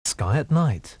Sky at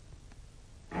Night.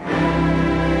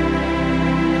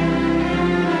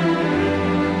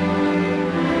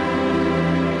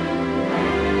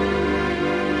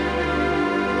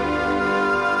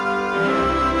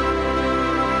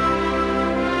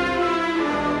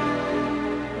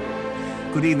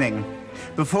 Good evening.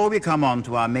 Before we come on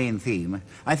to our main theme,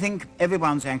 I think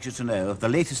everyone's anxious to know the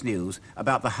latest news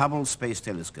about the Hubble Space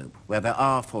Telescope, where there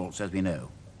are faults, as we know.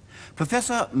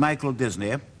 Professor Michael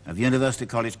Disney of University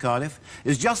College Cardiff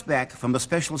is just back from the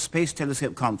Special Space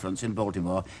Telescope Conference in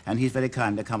Baltimore, and he's very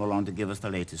kindly come along to give us the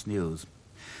latest news.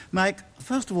 Mike,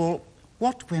 first of all,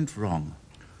 what went wrong?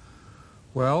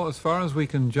 Well, as far as we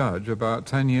can judge, about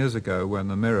 10 years ago when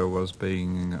the mirror was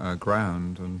being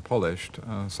ground and polished,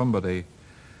 somebody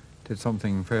did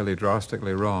something fairly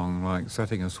drastically wrong, like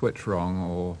setting a switch wrong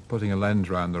or putting a lens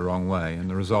round the wrong way, and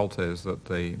the result is that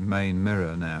the main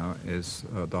mirror now is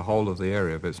the whole of the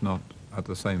area of it's not at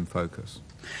the same focus.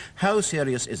 How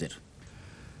serious is it?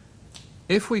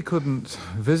 If we couldn't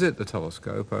visit the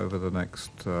telescope over the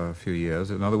next few years,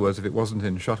 in other words, if it wasn't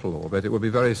in shuttle orbit, it would be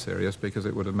very serious because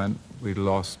it would have meant we'd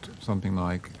lost something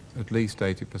like at least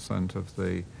 80% of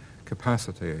the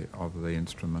capacity of the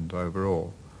instrument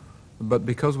overall. But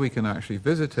because we can actually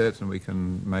visit it and we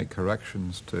can make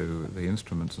corrections to the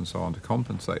instruments and so on to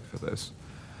compensate for this,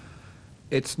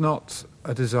 it's not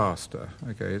a disaster,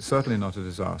 okay? It's certainly not a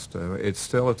disaster. It's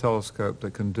still a telescope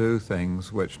that can do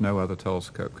things which no other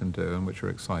telescope can do and which are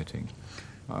exciting.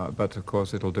 But of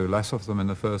course it'll do less of them in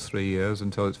the first 3 years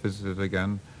until it's visited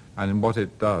again, and in what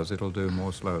it does, it'll do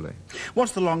more slowly.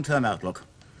 What's the long-term outlook?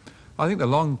 I think the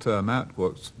long-term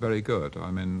outlook's very good.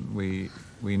 I mean,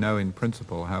 we know in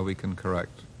principle how we can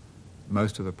correct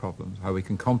most of the problems, how we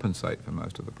can compensate for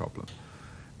most of the problems.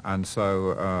 And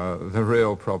so the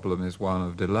real problem is one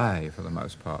of delay for the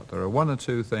most part. There are one or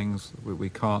two things we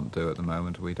can't do at the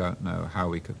moment. We don't know how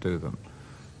we could do them.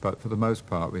 But for the most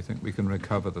part, we think we can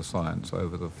recover the science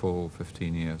over the full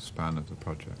 15-year span of the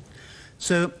project.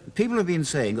 So people have been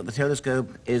saying that the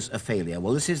telescope is a failure.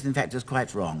 Well, this is, in fact, is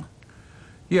quite wrong.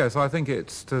 Yes, I think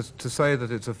it's to say that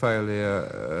it's a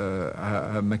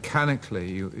failure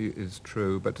mechanically is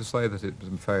true, but to say that it's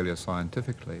a failure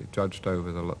scientifically, judged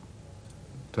over the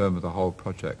term of the whole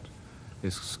project,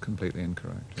 is completely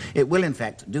incorrect. It will, in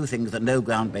fact, do things that no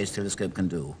ground-based telescope can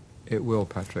do. It will,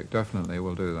 Patrick, definitely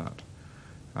will do that.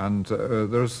 And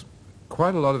there's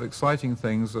quite a lot of exciting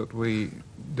things that we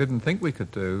didn't think we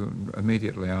could do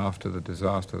immediately after the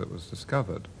disaster that was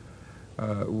discovered,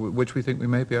 which we think we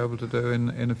may be able to do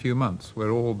in a few months.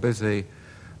 We're all busy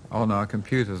on our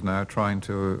computers now trying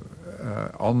to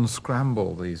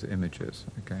unscramble these images,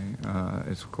 okay?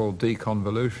 It's called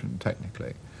deconvolution,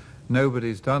 technically.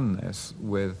 Nobody's done this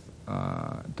with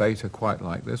data quite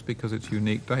like this because it's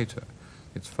unique data.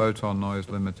 It's photon noise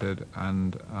limited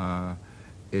and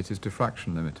it is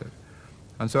diffraction limited.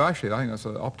 And so actually I think that's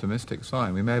an optimistic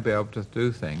sign. We may be able to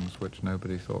do things which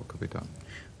nobody thought could be done.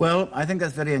 Well, I think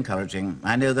that's very encouraging.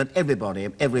 I know that everybody,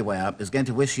 everywhere, is going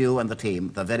to wish you and the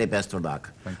team the very best of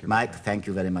luck. Thank you. Mike, thank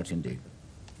you very much indeed.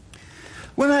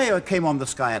 When I came on the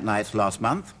Sky at Night last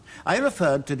month, I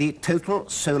referred to the total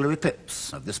solar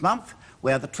eclipse of this month,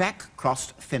 where the track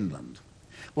crossed Finland.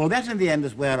 Well, that in the end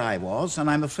is where I was, and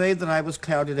I'm afraid that I was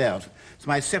clouded out. It's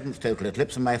my 7th total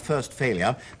eclipse and my first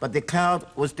failure, but the cloud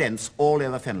was dense all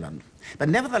over Finland. But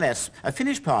nevertheless, a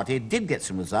Finnish party did get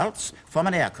some results from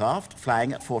an aircraft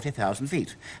flying at 40,000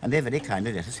 feet, and they very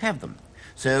kindly let us have them.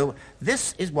 So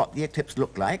this is what the eclipse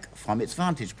looked like from its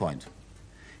vantage point.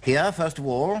 Here, first of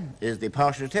all, is the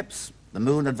partial eclipse, the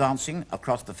moon advancing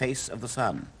across the face of the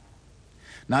sun.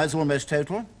 Now it's almost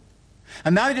total,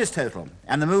 and now it is total,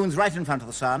 and the moon's right in front of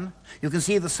the sun. You can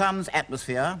see the sun's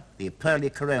atmosphere, the pearly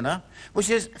corona, which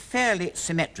is fairly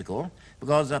symmetrical,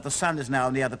 because the sun is now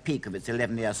near the peak of its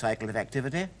 11-year cycle of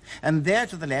activity. And there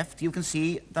to the left, you can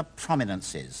see the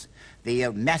prominences, the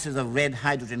masses of red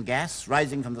hydrogen gas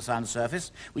rising from the sun's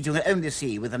surface, which you can only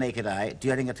see with the naked eye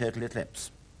during a total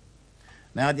eclipse.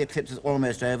 Now the eclipse is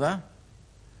almost over.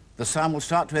 The sun will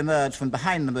start to emerge from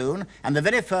behind the moon, and the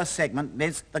very first segment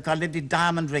is the called the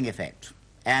diamond ring effect.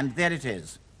 And there it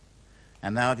is.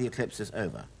 And now the eclipse is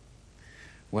over.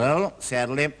 Well,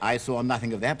 sadly, I saw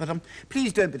nothing of that, but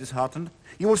please don't be disheartened.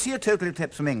 You will see a total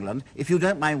eclipse from England if you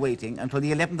don't mind waiting until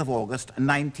the 11th of August,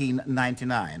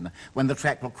 1999, when the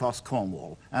track will cross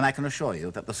Cornwall, and I can assure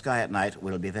you that the Sky at Night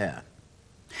will be there.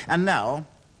 And now,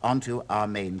 on to our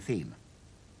main theme.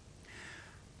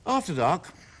 After dark,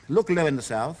 look low in the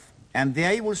south, and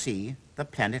there you will see the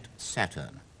planet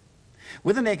Saturn.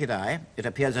 With the naked eye, it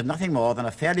appears as nothing more than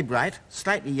a fairly bright,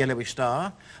 slightly yellowish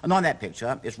star, and on that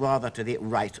picture, it's rather to the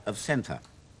right of center.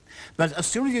 But as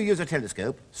soon as you use a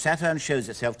telescope, Saturn shows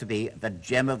itself to be the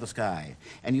gem of the sky.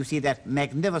 And you see that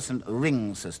magnificent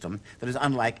ring system that is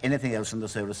unlike anything else in the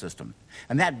solar system.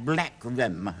 And that black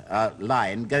rim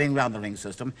line going round the ring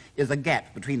system is the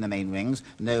gap between the main rings,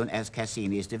 known as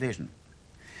Cassini's division.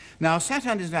 Now,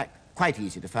 Saturn is quite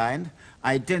easy to find.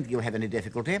 I don't think you'll have any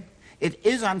difficulty. It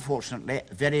is, unfortunately,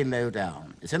 very low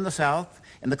down. It's in the south,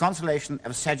 in the constellation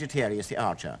of Sagittarius the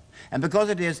Archer. And because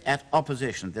it is at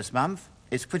opposition this month,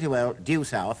 it's pretty well due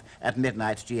south at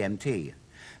midnight GMT.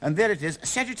 And there it is.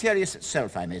 Sagittarius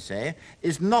itself, I may say,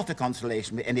 is not a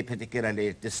constellation with any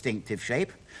particularly distinctive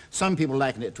shape. Some people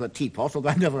liken it to a teapot, although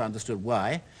I never understood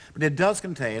why. But it does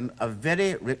contain a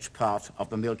very rich part of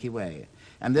the Milky Way.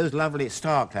 And those lovely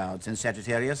star clouds in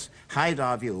Sagittarius hide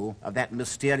our view of that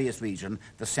mysterious region,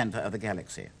 the center of the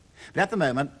galaxy. But at the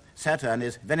moment, Saturn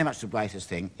is very much the brightest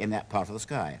thing in that part of the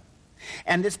sky.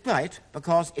 And it's bright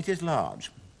because it is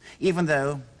large, even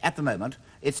though, at the moment,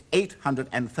 it's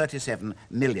 837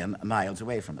 million miles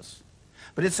away from us.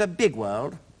 But it's a big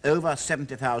world, over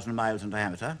 70,000 miles in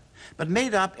diameter, but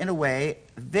made up in a way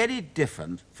very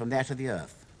different from that of the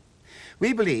Earth.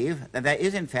 We believe that there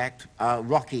is, in fact, a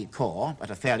rocky core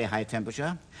at a fairly high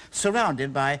temperature,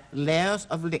 surrounded by layers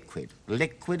of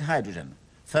liquid hydrogen.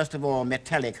 First of all,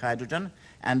 metallic hydrogen,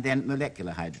 and then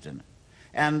molecular hydrogen.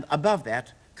 And above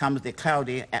that comes the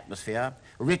cloudy atmosphere,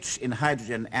 rich in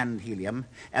hydrogen and helium,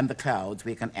 and the clouds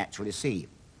we can actually see.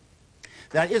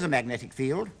 There is a magnetic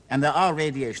field, and there are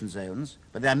radiation zones,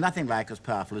 but they are nothing like as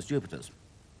powerful as Jupiter's.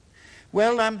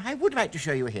 Well, I would like to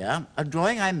show you here a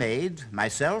drawing I made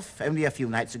myself only a few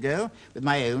nights ago with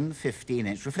my own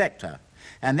 15-inch reflector.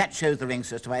 And that shows the ring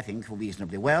system, I think,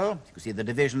 reasonably well. You can see the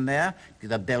division there, you see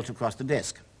the belt across the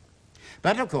disk.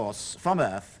 But, of course, from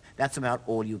Earth, that's about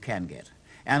all you can get.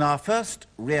 And our first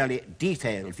really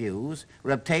detailed views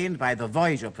were obtained by the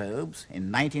Voyager probes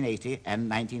in 1980 and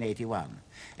 1981.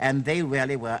 And they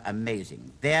really were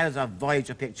amazing. There's a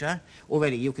Voyager picture.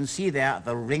 Already you can see there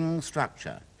the ring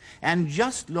structure. And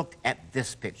just look at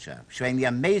this picture, showing the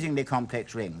amazingly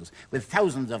complex rings, with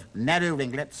thousands of narrow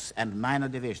ringlets and minor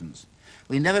divisions.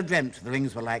 We never dreamt the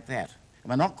rings were like that, and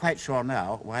we're not quite sure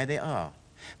now why they are.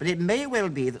 But it may well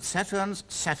be that Saturn's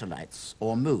satellites,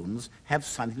 or moons, have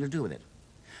something to do with it.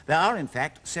 There are, in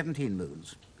fact, 17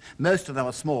 moons. Most of them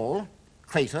are small,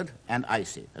 cratered, and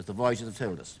icy, as the Voyagers have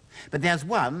told us. But there's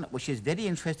one which is very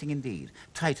interesting indeed,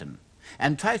 Titan.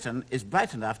 And Titan is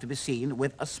bright enough to be seen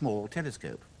with a small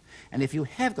telescope. And if you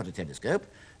have got a telescope,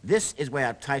 this is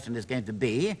where Titan is going to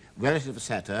be relative to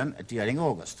Saturn during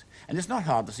August. And it's not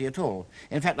hard to see at all.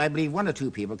 In fact, I believe one or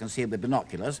two people can see it with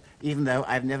binoculars, even though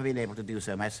I've never been able to do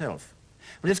so myself.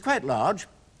 But it's quite large.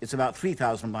 It's about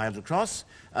 3,000 miles across,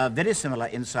 very similar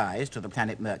in size to the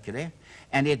planet Mercury,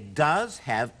 and it does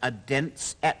have a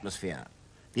dense atmosphere,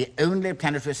 the only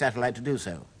planetary satellite to do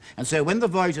so. And so when the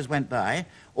Voyagers went by,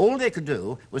 all they could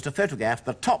do was to photograph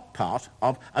the top part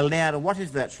of a layer of what is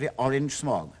virtually orange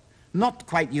smog. Not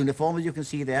quite uniform, as you can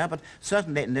see there, but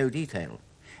certainly no detail.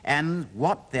 And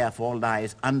what, therefore,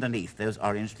 lies underneath those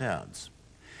orange clouds?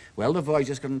 Well, the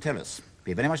Voyagers couldn't tell us.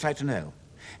 We'd very much like to know.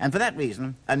 And for that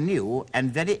reason, a new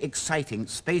and very exciting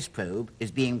space probe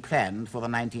is being planned for the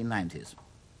 1990s.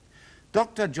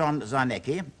 Dr. John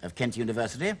Zarnecki of Kent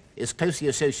University is closely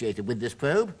associated with this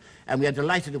probe, and we are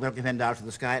delighted to welcome him down to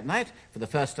the sky at night for the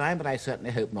first time, but I certainly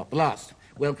hope not the last.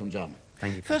 Welcome, John.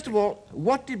 Thank you. First of all,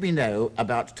 what did we know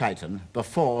about Titan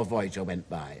before Voyager went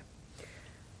by?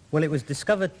 Well, it was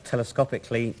discovered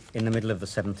telescopically in the middle of the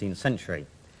 17th century,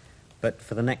 but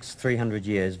for the next 300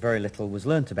 years, very little was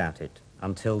learnt about it,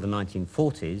 until the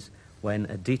 1940s, when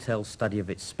a detailed study of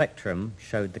its spectrum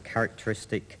showed the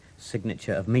characteristic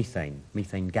signature of methane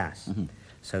gas. Mm-hmm.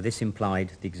 So this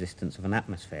implied the existence of an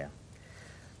atmosphere.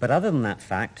 But other than that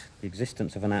fact, the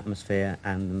existence of an atmosphere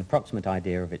and an approximate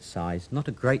idea of its size, not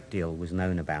a great deal was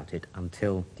known about it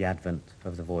until the advent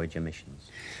of the Voyager missions.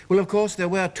 Well, of course, there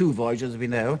were two Voyagers, as we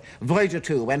know. Voyager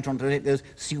 2 went on to make those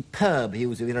superb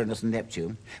views of Uranus and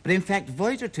Neptune. But in fact,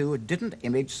 Voyager 2 didn't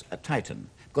image a Titan,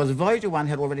 because Voyager 1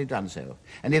 had already done so.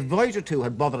 And if Voyager 2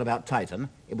 had bothered about Titan,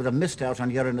 it would have missed out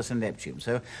on Uranus and Neptune.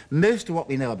 So most of what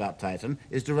we know about Titan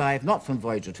is derived not from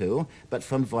Voyager 2, but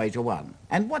from Voyager 1.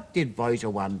 And what did Voyager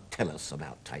 1 tell us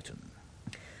about Titan?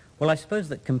 Well, I suppose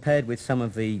that compared with some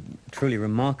of the truly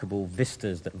remarkable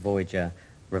vistas that Voyager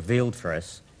revealed for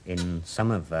us in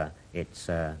some of its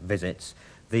visits,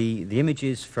 the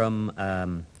images from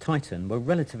Titan were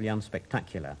relatively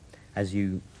unspectacular. As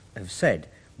you have said,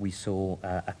 we saw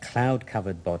a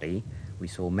cloud-covered body. We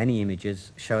saw many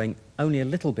images showing only a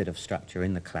little bit of structure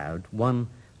in the cloud.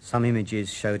 Some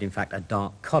images showed, in fact, a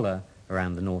dark collar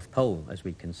around the North Pole, as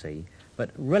we can see.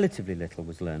 but relatively little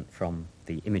was learnt from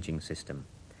the imaging system.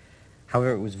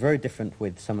 However, it was very different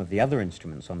with some of the other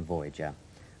instruments on Voyager,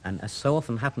 and as so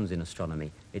often happens in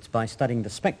astronomy, it's by studying the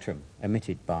spectrum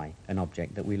emitted by an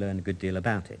object that we learn a good deal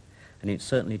about it. And it's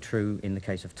certainly true in the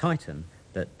case of Titan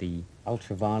that the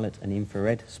ultraviolet and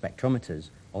infrared spectrometers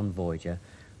on Voyager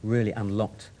really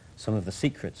unlocked some of the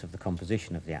secrets of the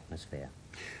composition of the atmosphere.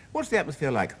 What's the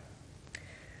atmosphere like?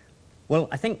 Well,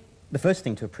 I think the first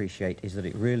thing to appreciate is that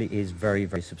it really is very,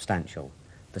 very substantial.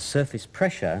 The surface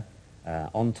pressure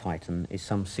on Titan is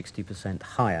some 60%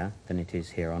 higher than it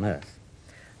is here on Earth.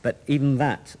 But even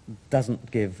that doesn't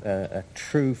give a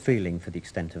true feeling for the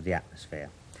extent of the atmosphere.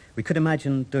 We could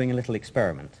imagine doing a little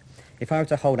experiment. If I were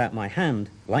to hold out my hand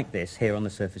like this here on the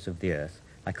surface of the Earth,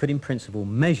 I could in principle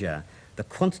measure the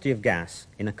quantity of gas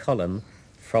in a column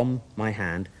from my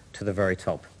hand to the very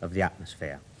top of the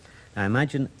atmosphere. Now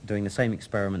imagine doing the same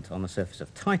experiment on the surface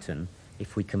of Titan.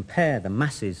 If we compare the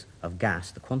masses of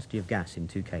gas, the quantity of gas in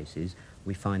two cases,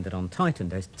 we find that on Titan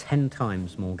there's 10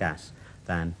 times more gas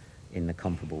than in the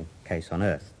comparable case on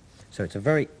Earth. So it's a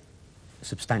very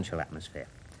substantial atmosphere.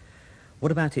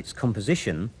 What about its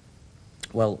composition?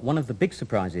 Well, one of the big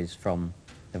surprises from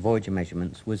the Voyager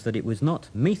measurements was that it was not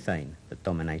methane that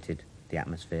dominated the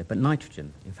atmosphere, but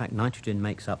nitrogen. In fact, nitrogen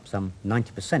makes up some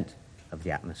 90% of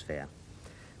the atmosphere.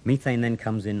 Methane then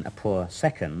comes in a poor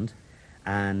second,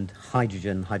 and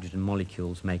hydrogen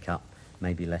molecules make up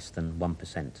maybe less than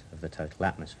 1% of the total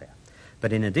atmosphere.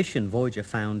 But in addition, Voyager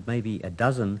found maybe a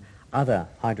dozen other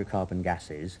hydrocarbon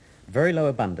gases, very low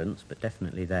abundance, but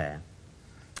definitely there.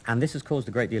 And this has caused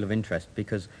a great deal of interest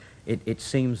because it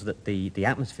seems that the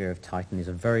atmosphere of Titan is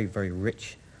a very, very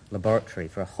rich laboratory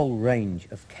for a whole range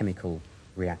of chemical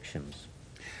reactions.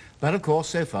 But of course,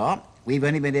 so far, we've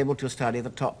only been able to study the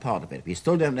top part of it. We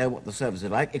still don't know what the surface is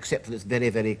like, except that it's very,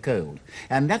 very cold.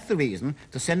 And that's the reason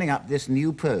for sending up this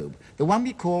new probe, the one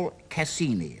we call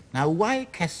Cassini. Now, why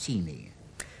Cassini?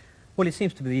 Well, it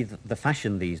seems to be the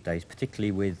fashion these days,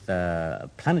 particularly with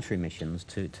planetary missions,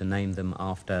 to name them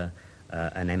after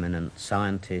an eminent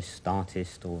scientist,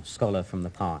 artist, or scholar from the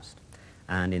past.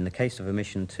 And in the case of a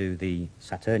mission to the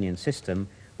Saturnian system,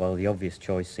 well, the obvious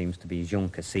choice seems to be Jean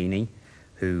Cassini,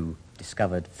 who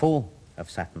discovered 4 of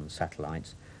Saturn's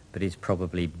satellites, but is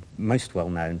probably most well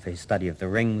known for his study of the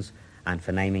rings and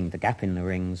for naming the gap in the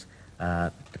rings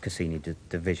the Cassini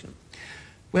division.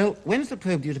 Well, when's the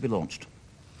probe due to be launched?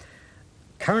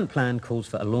 Current plan calls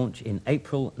for a launch in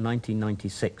April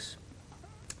 1996.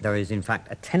 There is, in fact,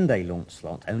 a 10-day launch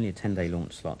slot, only a 10-day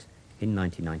launch slot in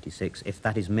 1996. If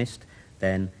that is missed,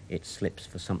 then it slips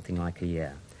for something like a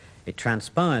year. It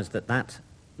transpires that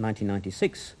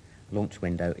 1996 launch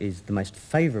window is the most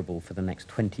favourable for the next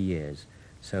 20 years.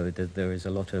 So there is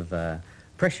a lot of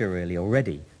pressure, really,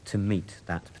 already to meet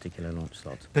that particular launch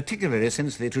slot. Particularly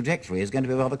since the trajectory is going to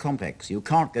be rather complex. You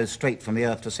can't go straight from the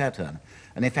Earth to Saturn.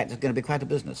 And in fact, it's going to be quite a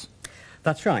business.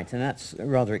 That's right, and that's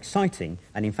rather exciting,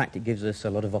 and in fact it gives us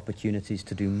a lot of opportunities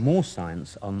to do more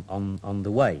science on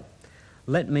the way.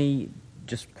 Let me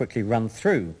just quickly run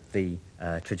through the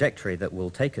trajectory that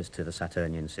will take us to the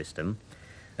Saturnian system.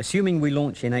 Assuming we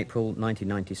launch in April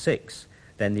 1996,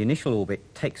 then the initial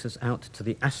orbit takes us out to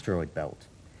the asteroid belt,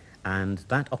 and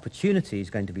that opportunity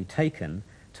is going to be taken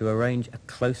to arrange a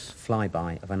close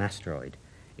flyby of an asteroid.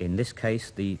 In this case,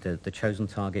 the chosen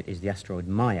target is the asteroid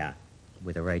Maya,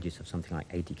 with a radius of something like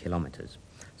 80 kilometers.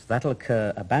 So that'll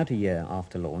occur about a year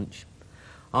after launch.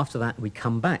 After that, we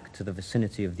come back to the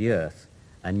vicinity of the Earth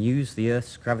and use the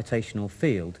Earth's gravitational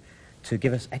field to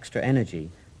give us extra energy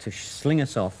to sling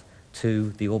us off to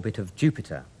the orbit of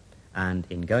Jupiter. And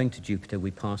in going to Jupiter,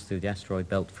 we pass through the asteroid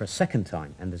belt for a second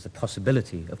time, and there's a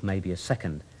possibility of maybe a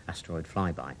second asteroid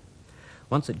flyby.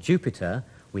 Once at Jupiter,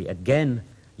 we again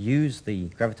use the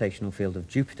gravitational field of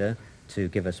Jupiter to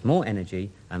give us more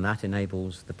energy, and that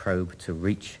enables the probe to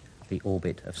reach the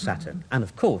orbit of Saturn. And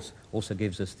of course, also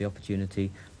gives us the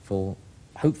opportunity for,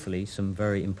 hopefully, some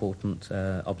very important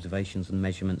observations and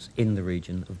measurements in the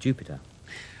region of Jupiter.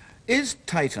 Is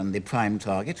Titan the prime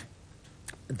target?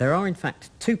 There are, in fact,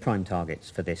 2 prime targets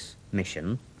for this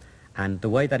mission, and the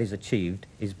way that is achieved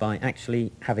is by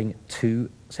actually having 2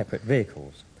 separate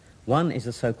vehicles. One is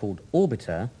the so-called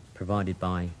orbiter, provided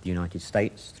by the United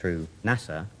States through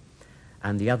NASA,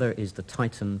 and the other is the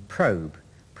Titan probe,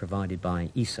 provided by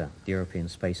ESA, the European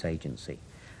Space Agency.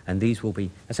 And these will be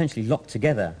essentially locked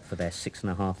together for their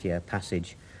 6.5-year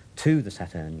passage to the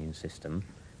Saturnian system,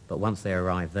 but once they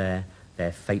arrive there,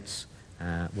 their fates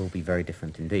will be very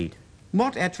different indeed.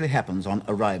 What actually happens on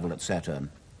arrival at Saturn?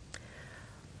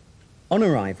 On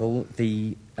arrival,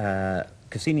 the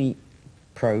Cassini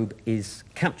probe is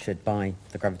captured by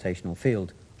the gravitational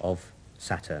field of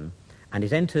Saturn, and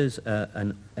it enters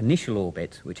an initial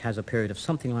orbit which has a period of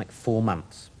something like 4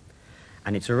 months.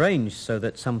 And it's arranged so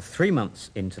that some 3 months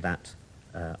into that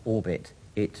orbit,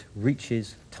 it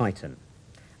reaches Titan.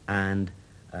 And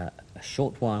a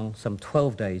short while, some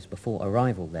 12 days before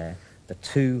arrival there, the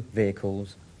two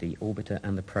vehicles, the orbiter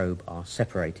and the probe, are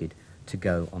separated to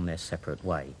go on their separate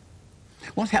way.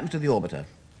 What happens to the orbiter?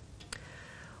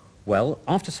 Well,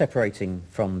 after separating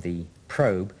from the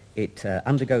probe, it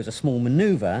undergoes a small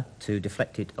maneuver to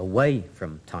deflect it away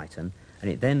from Titan, and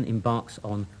it then embarks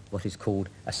on what is called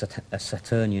a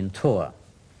Saturnian tour.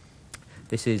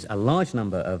 This is a large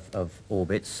number of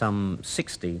orbits, some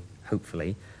 60,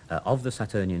 hopefully, of the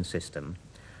Saturnian system.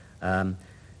 And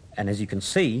as you can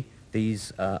see,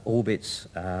 these orbits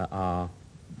are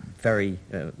very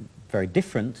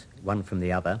different, one from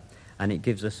the other, and it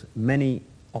gives us many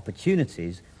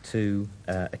opportunities to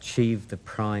achieve the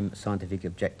prime scientific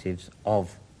objectives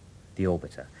of the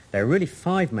orbiter. There are really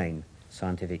 5 main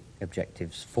scientific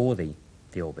objectives for the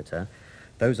orbiter.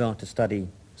 Those are to study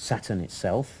Saturn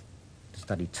itself, to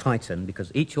study Titan,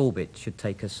 because each orbit should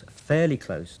take us fairly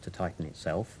close to Titan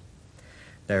itself.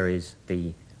 There is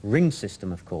the ring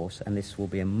system, of course, and this will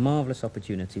be a marvellous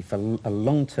opportunity for a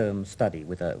long-term study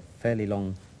with a fairly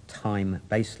long time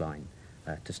baseline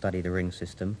to study the ring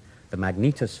system, the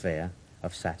magnetosphere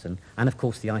of Saturn, and of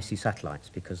course the icy satellites,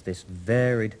 because these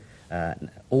varied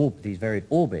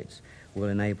orbits will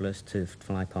enable us to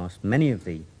fly past many of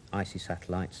the icy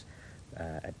satellites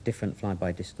at different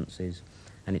flyby distances,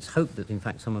 and it's hoped that in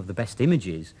fact some of the best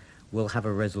images will have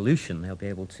a resolution. They'll be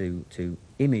able to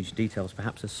image details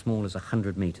perhaps as small as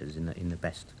 100 meters in the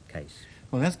best case.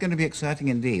 Well, that's going to be exciting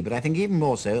indeed, but I think even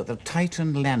more so the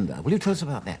Titan lander. Will you tell us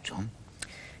about that, John?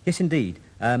 Yes, indeed.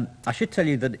 I should tell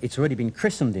you that it's already been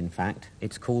christened, in fact.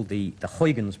 It's called the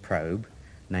Huygens probe,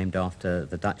 named after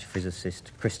the Dutch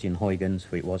physicist Christian Huygens,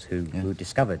 who it was who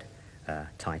discovered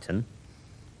Titan.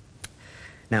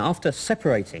 Now, after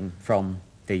separating from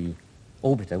the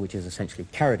orbiter, which has essentially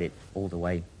carried it all the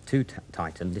way to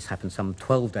Titan, this happened some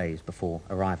 12 days before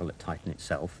arrival at Titan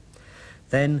itself,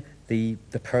 then the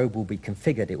probe will be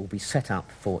configured, it will be set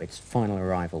up for its final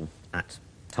arrival at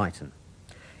Titan.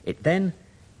 It then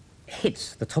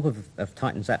hits the top of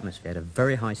Titan's atmosphere at a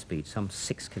very high speed, some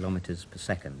 6 kilometers per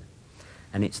second.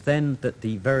 And it's then that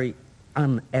the very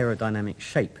unaerodynamic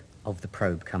shape of the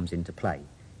probe comes into play.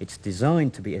 It's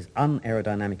designed to be as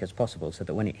unaerodynamic as possible so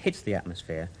that when it hits the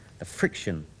atmosphere, the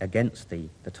friction against the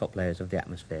top layers of the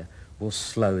atmosphere will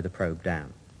slow the probe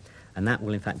down. And that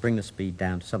will in fact bring the speed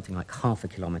down to something like 0.5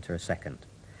 kilometer a second.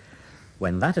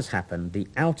 When that has happened, the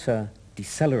outer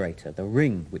decelerator, the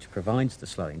ring which provides the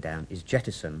slowing down, is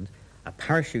jettisoned, a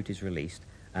parachute is released,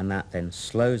 and that then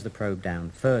slows the probe down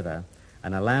further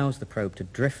and allows the probe to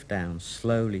drift down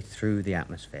slowly through the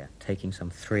atmosphere, taking some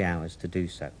 3 hours to do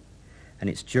so. And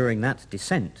it's during that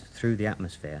descent through the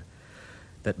atmosphere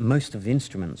that most of the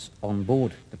instruments on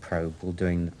board the probe will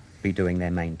be doing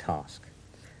their main task.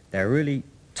 There are really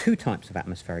 2 types of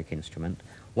atmospheric instrument.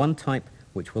 One type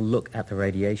which will look at the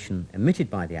radiation emitted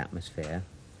by the atmosphere,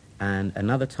 and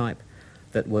another type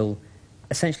that will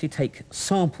essentially take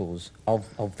samples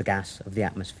of the gas of the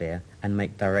atmosphere and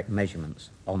make direct measurements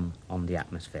on the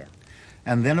atmosphere.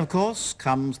 And then, of course,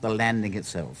 comes the landing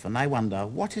itself. And I wonder,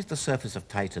 what is the surface of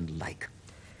Titan like?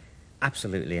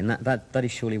 Absolutely, and that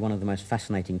is surely one of the most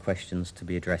fascinating questions to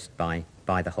be addressed by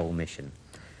the whole mission.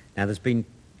 Now, there's been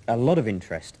a lot of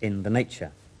interest in the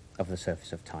nature of the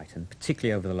surface of Titan,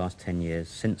 particularly over the last 10 years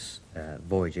since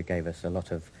Voyager gave us a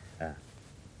lot of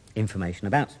information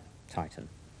about Titan.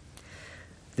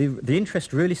 The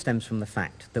interest really stems from the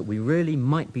fact that we really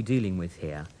might be dealing with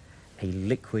here a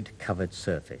liquid-covered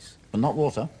surface. But not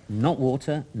water? Not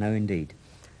water, no indeed.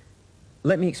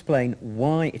 Let me explain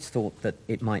why it's thought that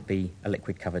it might be a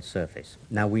liquid-covered surface.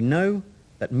 Now, we know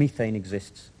that methane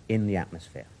exists in the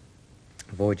atmosphere.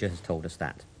 Voyager has told us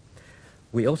that.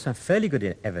 We also have fairly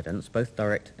good evidence, both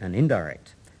direct and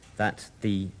indirect, that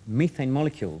the methane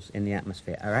molecules in the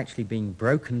atmosphere are actually being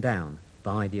broken down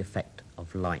by the effect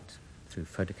of light through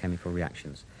photochemical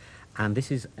reactions. And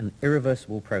this is an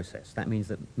irreversible process. That means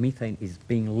that methane is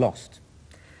being lost.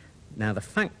 Now, the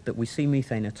fact that we see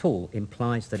methane at all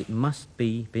implies that it must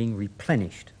be being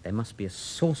replenished. There must be a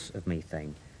source of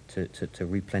methane to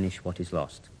replenish what is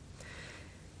lost.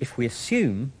 If we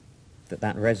assume that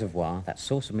that reservoir, that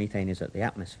source of methane is at the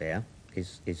atmosphere,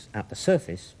 is at the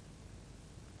surface,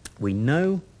 we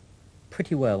know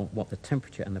pretty well what the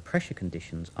temperature and the pressure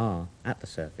conditions are at the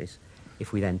surface.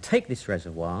 If we then take this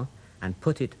reservoir and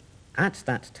put it at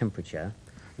that temperature,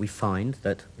 we find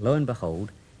that, lo and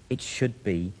behold, it should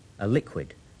be a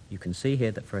liquid. you can see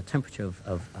here that for a temperature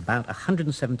of about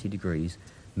 170 degrees,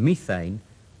 methane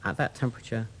at that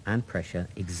temperature and pressure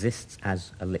exists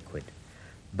as a liquid.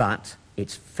 But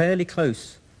it's fairly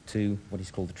close to what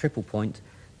is called the triple point,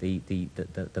 the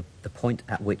point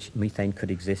at which methane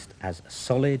could exist as a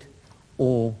solid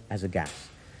or as a gas.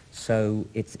 So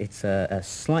it's a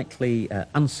slightly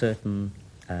uncertain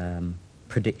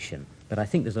prediction. But I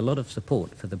think there's a lot of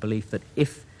support for the belief that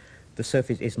if the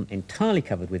surface isn't entirely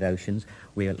covered with oceans,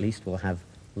 we at least will have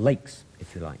lakes,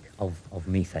 if you like, of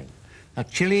methane. A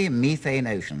chilly methane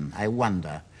ocean, I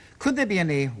wonder, could there be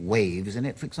any waves in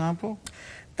it, for example?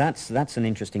 That's an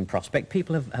interesting prospect.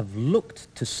 People have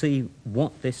looked to see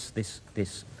what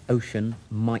this ocean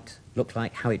might look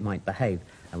like, how it might behave.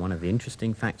 And one of the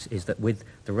interesting facts is that with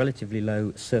the relatively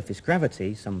low surface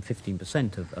gravity, some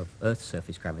 15% of Earth's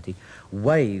surface gravity,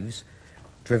 waves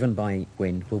driven by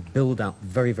wind will build up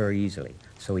very, very easily.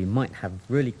 So we might have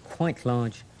really quite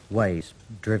large waves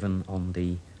driven on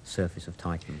the surface of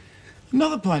Titan.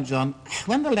 Another point, John,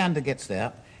 when the lander gets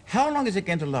there, how long is it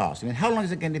going to last? I mean, how long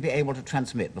is it going to be able to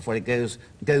transmit before it goes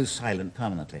silent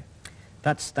permanently?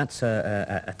 That's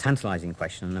a tantalizing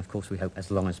question, and of course we hope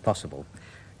as long as possible.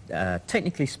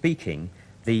 Technically speaking,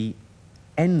 the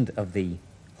end of the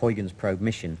Huygens probe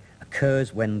mission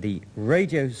occurs when the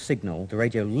radio signal, the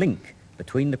radio link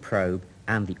between the probe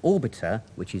and the orbiter,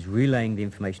 which is relaying the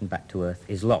information back to Earth,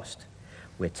 is lost.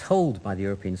 We're told by the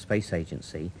European Space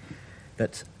Agency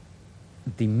that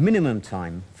the minimum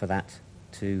time for that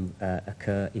to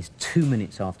occur is 2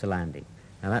 minutes after landing.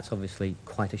 Now that's obviously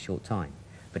quite a short time,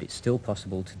 but it's still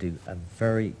possible to do a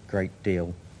very great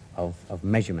deal of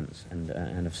measurements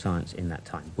and of science in that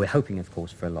time. We're hoping, of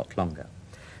course, for a lot longer.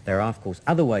 There are, of course,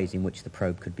 other ways in which the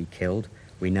probe could be killed.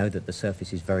 We know that the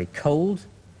surface is very cold,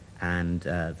 and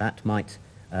that might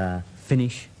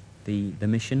finish the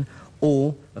mission.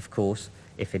 Or, of course,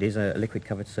 if it is a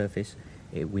liquid-covered surface,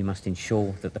 we must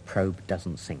ensure that the probe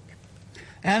doesn't sink.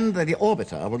 And the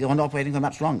orbiter will go on operating for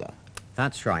much longer.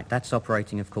 That's right. That's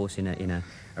operating, of course, in a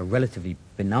relatively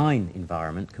benign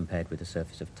environment compared with the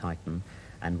surface of Titan,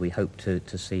 and we hope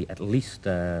to see at least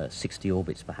 60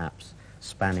 orbits, perhaps,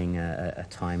 spanning a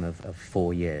time of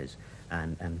 4 years.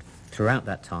 And throughout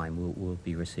that time, we'll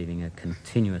be receiving a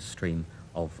continuous stream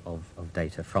of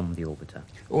data from the orbiter.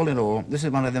 All in all, this is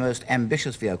one of the most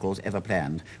ambitious vehicles ever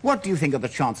planned. What do you think of the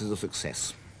chances of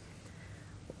success?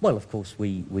 Well, of course,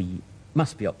 we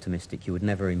must be optimistic. You would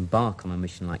never embark on a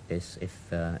mission like this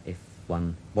if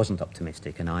one wasn't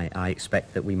optimistic, and I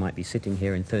expect that we might be sitting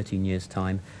here in 13 years'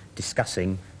 time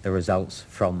discussing the results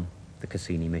from the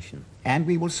Cassini mission. And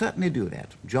we will certainly do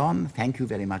that. John, thank you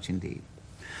very much indeed.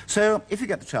 So, if you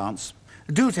get the chance,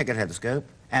 do take a telescope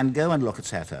and go and look at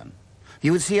Saturn.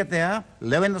 You would see it there,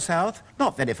 low in the south,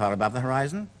 not very far above the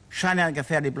horizon, shining like a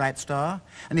fairly bright star.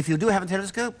 And if you do have a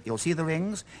telescope, you'll see the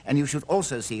rings, and you should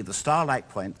also see the star-like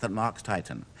point that marks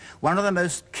Titan. One of the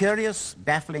most curious,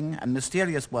 baffling, and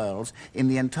mysterious worlds in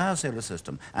the entire solar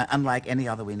system, unlike any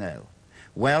other we know.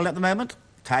 Well, at the moment,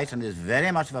 Titan is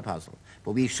very much of a puzzle,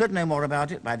 but we should know more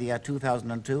about it by the year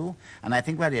 2002, and I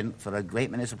think we're in for a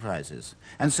great many surprises.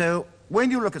 And so,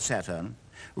 when you look at Saturn,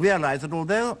 realize that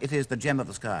although it is the gem of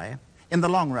the sky, in the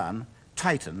long run,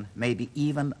 Titan may be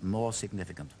even more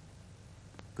significant.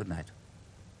 Good night.